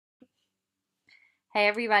Hey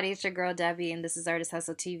everybody, it's your girl Debbie, and this is Artist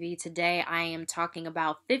Hustle TV. Today I am talking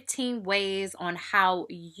about 15 ways on how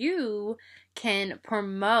you can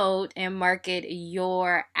promote and market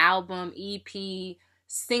your album, EP,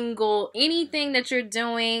 single, anything that you're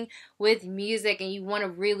doing with music and you want to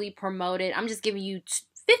really promote it. I'm just giving you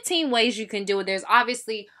 15 ways you can do it. There's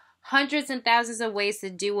obviously hundreds and thousands of ways to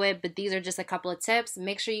do it, but these are just a couple of tips.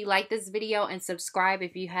 Make sure you like this video and subscribe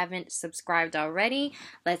if you haven't subscribed already.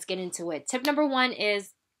 Let's get into it. Tip number one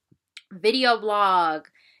is video blog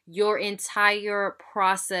your entire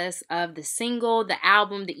process of the single, the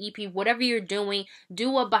album, the EP, whatever you're doing.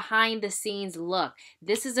 Do a behind the scenes look.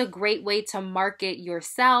 This is a great way to market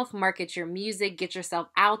yourself, market your music, get yourself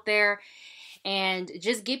out there, and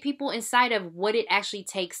just get people inside of what it actually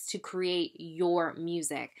takes to create your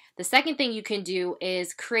music. The second thing you can do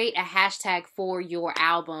is create a hashtag for your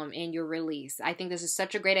album and your release. I think this is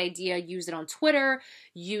such a great idea. Use it on Twitter,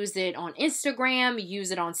 use it on Instagram,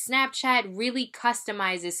 use it on Snapchat. Really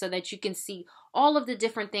customize it so that you can see all of the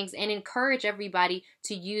different things and encourage everybody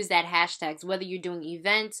to use that hashtags, whether you're doing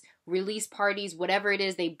events, release parties, whatever it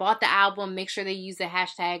is. They bought the album, make sure they use the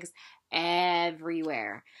hashtags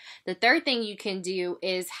everywhere. The third thing you can do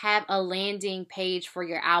is have a landing page for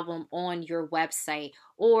your album on your website,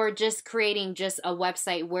 or just creating just a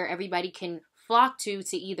website where everybody can flock to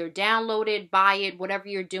either download it, buy it, whatever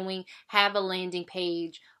you're doing. Have a landing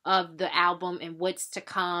page of the album and what's to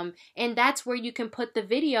come, and that's where you can put the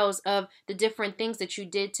videos of the different things that you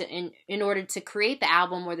did to in order to create the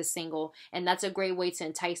album or the single, and that's a great way to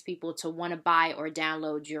entice people to want to buy or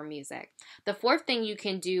download your music. The fourth thing you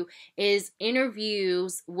can do is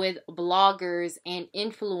interviews with bloggers and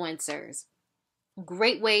influencers.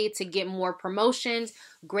 Great way to get more promotions,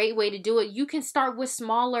 great way to do it. You can start with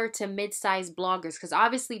smaller to mid-sized bloggers, because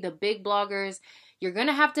obviously the big bloggers, you're going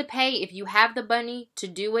to have to pay. If you have the money to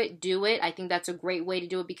do it, do it. I think that's a great way to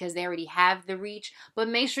do it because they already have the reach. But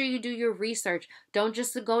make sure you do your research. Don't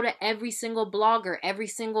just go to every single blogger, every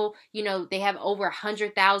single, they have over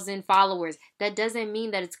 100,000 followers. That doesn't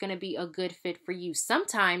mean that it's going to be a good fit for you.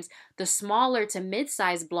 Sometimes the smaller to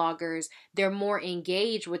mid-sized bloggers, they're more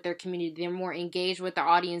engaged with their community. They're more engaged with their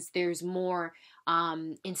audience. There's more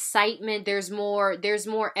incitement, there's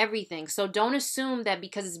more everything. So don't assume that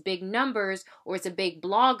because it's big numbers or it's a big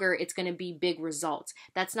blogger, it's going to be big results.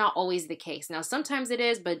 That's not always the case. Now, sometimes it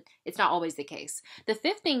is, but it's not always the case. The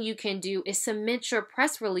fifth thing you can do is submit your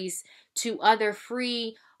press release to other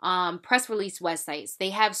free press release websites. They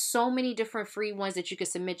have so many different free ones that you can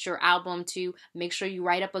submit your album to. Make sure you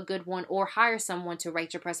write up a good one or hire someone to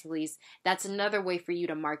write your press release. That's another way for you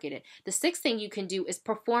to market it. The sixth thing you can do is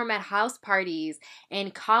perform at house parties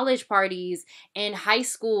and college parties and high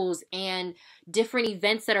schools and different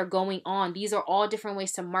events that are going on. These are all different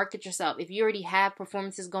ways to market yourself. If you already have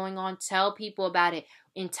performances going on, tell people about it.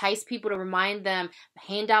 Entice people to remind them,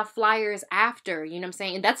 hand out flyers after, you know what I'm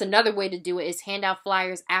saying? And that's another way to do it, is hand out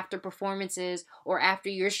flyers after performances or after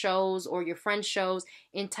your shows or your friends' shows.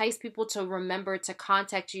 Entice people to remember to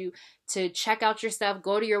contact you, to check out your stuff,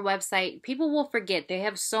 go to your website. People will forget. They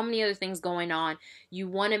have so many other things going on. You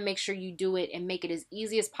want to make sure you do it and make it as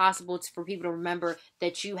easy as possible for people to remember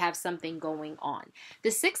that you have something going on.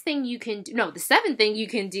 The seventh thing you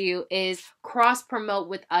can do is cross promote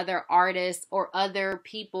with other artists or other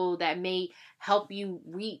people that may help you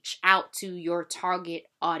reach out to your target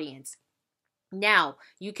audience. Now,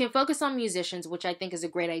 you can focus on musicians, which I think is a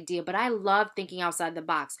great idea, but I love thinking outside the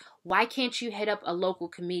box. Why can't you hit up a local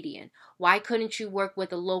comedian? Why couldn't you work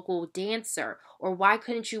with a local dancer? Or why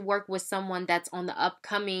couldn't you work with someone that's on the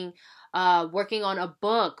upcoming, working on a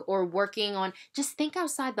book or working on, just think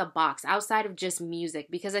outside the box, outside of just music,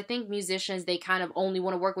 because I think musicians, they kind of only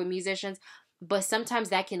want to work with musicians, but sometimes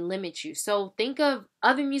that can limit you. So think of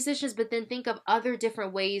other musicians, but then think of other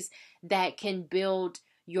different ways that can build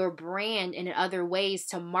your brand in other ways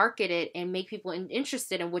to market it and make people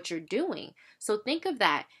interested in what you're doing. So think of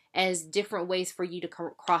that as different ways for you to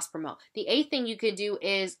cross promote. The eighth thing you could do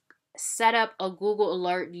is set up a Google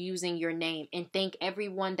alert using your name and thank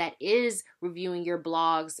everyone that is reviewing your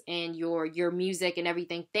blogs and your music and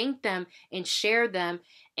everything. Thank them and share them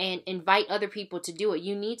and invite other people to do it.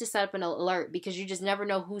 You need to set up an alert because you just never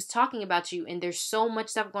know who's talking about you, and there's so much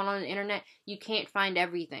stuff going on the internet, you can't find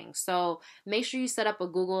everything. So make sure you set up a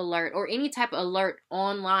Google alert or any type of alert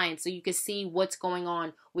online so you can see what's going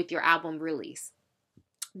on with your album release.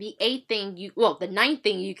 The ninth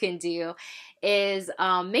thing you can do is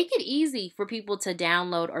make it easy for people to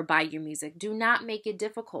download or buy your music. Do not make it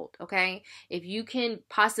difficult, okay? If you can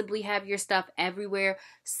possibly have your stuff everywhere,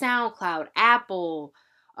 SoundCloud, Apple,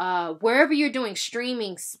 wherever you're doing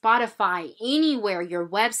streaming, Spotify, anywhere, your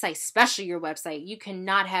website, especially your website. You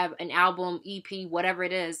cannot have an album, EP, whatever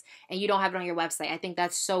it is, and you don't have it on your website. I think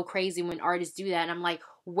that's so crazy when artists do that. And I'm like,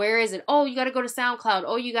 where is it? Oh, you got to go to SoundCloud.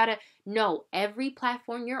 Oh, you got to. No, every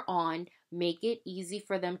platform you're on, make it easy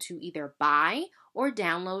for them to either buy or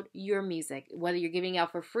download your music. Whether you're giving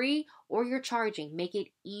out for free or you're charging, make it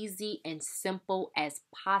easy and simple as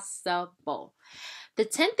possible. The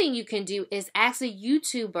 10th thing you can do is ask a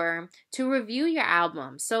YouTuber to review your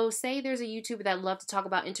album. So say there's a YouTuber that loves to talk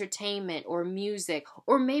about entertainment or music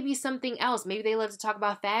or maybe something else. Maybe they love to talk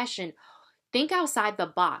about fashion. Think outside the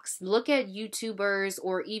box. Look at YouTubers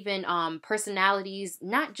or even personalities,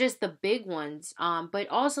 not just the big ones, but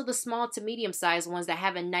also the small to medium sized ones that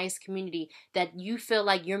have a nice community that you feel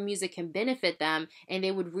like your music can benefit them and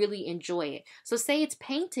they would really enjoy it. So say it's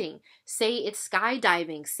painting, say it's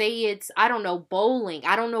skydiving, say it's, I don't know, bowling.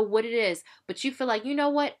 I don't know what it is, but you feel like, you know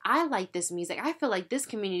what? I like this music. I feel like this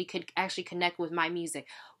community could actually connect with my music.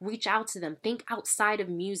 Reach out to them. Think outside of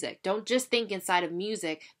music. Don't just think inside of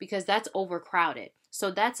music because that's overcrowded. So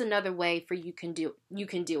that's another way for you can do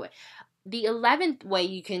it. The 11th way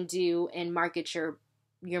you can do and market your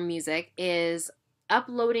music is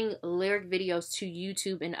uploading lyric videos to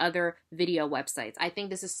YouTube and other video websites. I think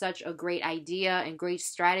this is such a great idea and great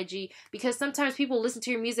strategy because sometimes people listen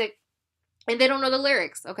to your music and they don't know the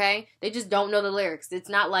lyrics, okay? They just don't know the lyrics. It's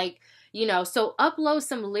not like, so upload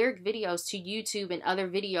some lyric videos to YouTube and other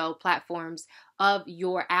video platforms of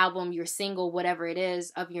your album, your single, whatever it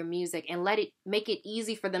is, of your music, and make it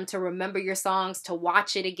easy for them to remember your songs, to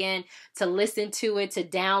watch it again, to listen to it, to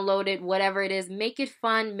download it, whatever it is. Make it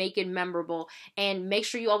fun, make it memorable, and make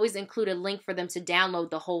sure you always include a link for them to download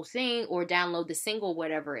the whole thing or download the single,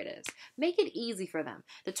 whatever it is. Make it easy for them.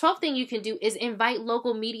 The 12th thing you can do is invite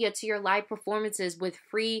local media to your live performances with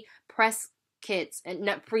free press kits, and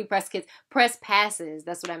not free press kits, press passes.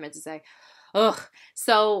 That's what I meant to say.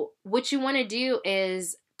 So what you want to do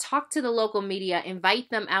is talk to the local media,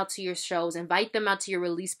 invite them out to your shows, invite them out to your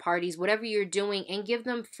release parties, whatever you're doing, and give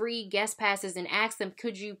them free guest passes and ask them,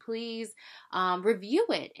 could you please review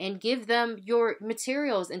it and give them your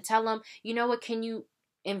materials and tell them, you know what, can you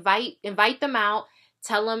invite them out.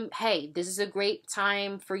 Tell them, hey, this is a great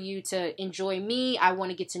time for you to enjoy me. I want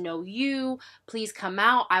to get to know you. Please come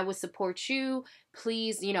out. I would support you.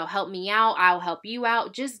 Please, help me out. I'll help you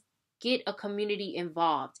out. Just get a community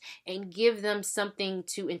involved and give them something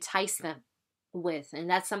to entice them with. And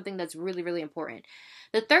that's something that's really, really important.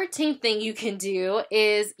 The 13th thing you can do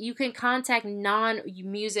is you can contact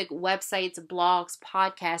non-music websites, blogs,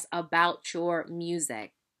 podcasts about your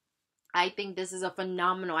music. I think this is a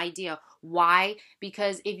phenomenal idea. Why?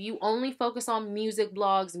 Because if you only focus on music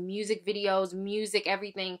blogs, music videos, music,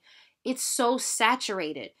 everything, it's so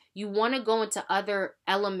saturated. You want to go into other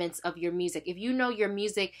elements of your music. If you know your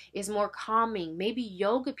music is more calming, maybe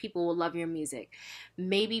yoga people will love your music.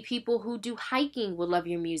 Maybe people who do hiking will love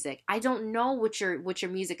your music. I don't know what your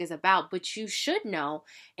music is about, but you should know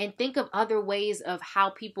and think of other ways of how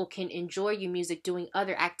people can enjoy your music doing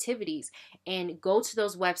other activities, and go to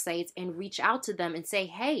those websites and reach out to them and say,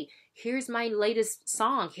 hey, here's my latest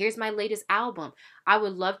song. Here's my latest album. I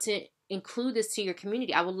would love to include this to your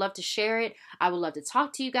community. I would love to share it. I would love to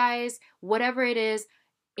talk to you guys. Whatever it is,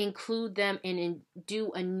 include them and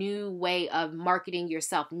do a new way of marketing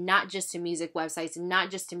yourself, not just to music websites,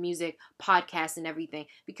 not just to music podcasts and everything,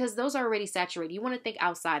 because those are already saturated. You want to think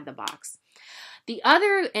outside the box. The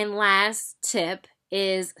other and last tip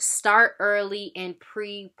is start early and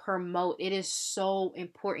pre-promote. It is so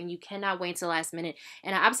important. You cannot wait until the last minute.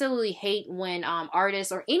 And I absolutely hate when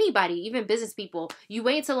artists or anybody, even business people, you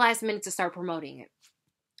wait until the last minute to start promoting it.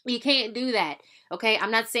 You can't do that, okay? I'm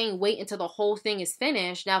not saying wait until the whole thing is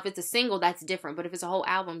finished. Now, if it's a single, that's different. But if it's a whole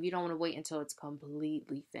album, you don't want to wait until it's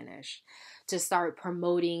completely finished to start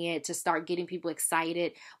promoting it, to start getting people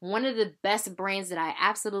excited. One of the best brands that I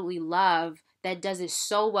absolutely love that does it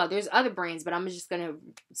so well, there's other brands, but I'm just going to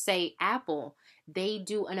say Apple. They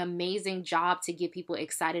do an amazing job to get people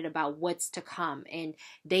excited about what's to come. And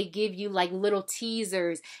they give you like little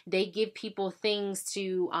teasers. They give people things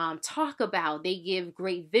to talk about. They give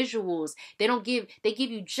great visuals. They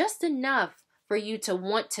give you just enough for you to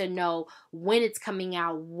want to know when it's coming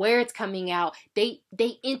out, where it's coming out. They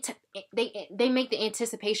make the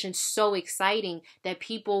anticipation so exciting that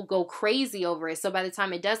people go crazy over it. So by the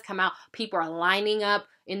time it does come out, people are lining up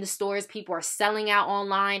in the stores, people are selling out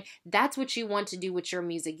online. That's what you want to do with your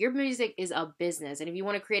music. Your music is a business. And if you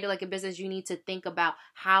want to create it like a business, you need to think about,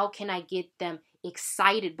 how can I get them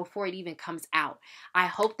excited before it even comes out? I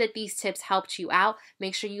hope that these tips helped you out.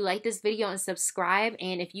 Make sure you like this video and subscribe.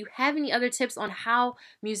 And if you have any other tips on how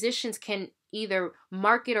musicians can either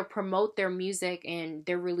market or promote their music and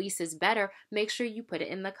their releases better, make sure you put it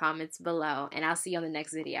in the comments below. And I'll see you on the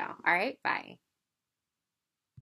next video. All right, bye.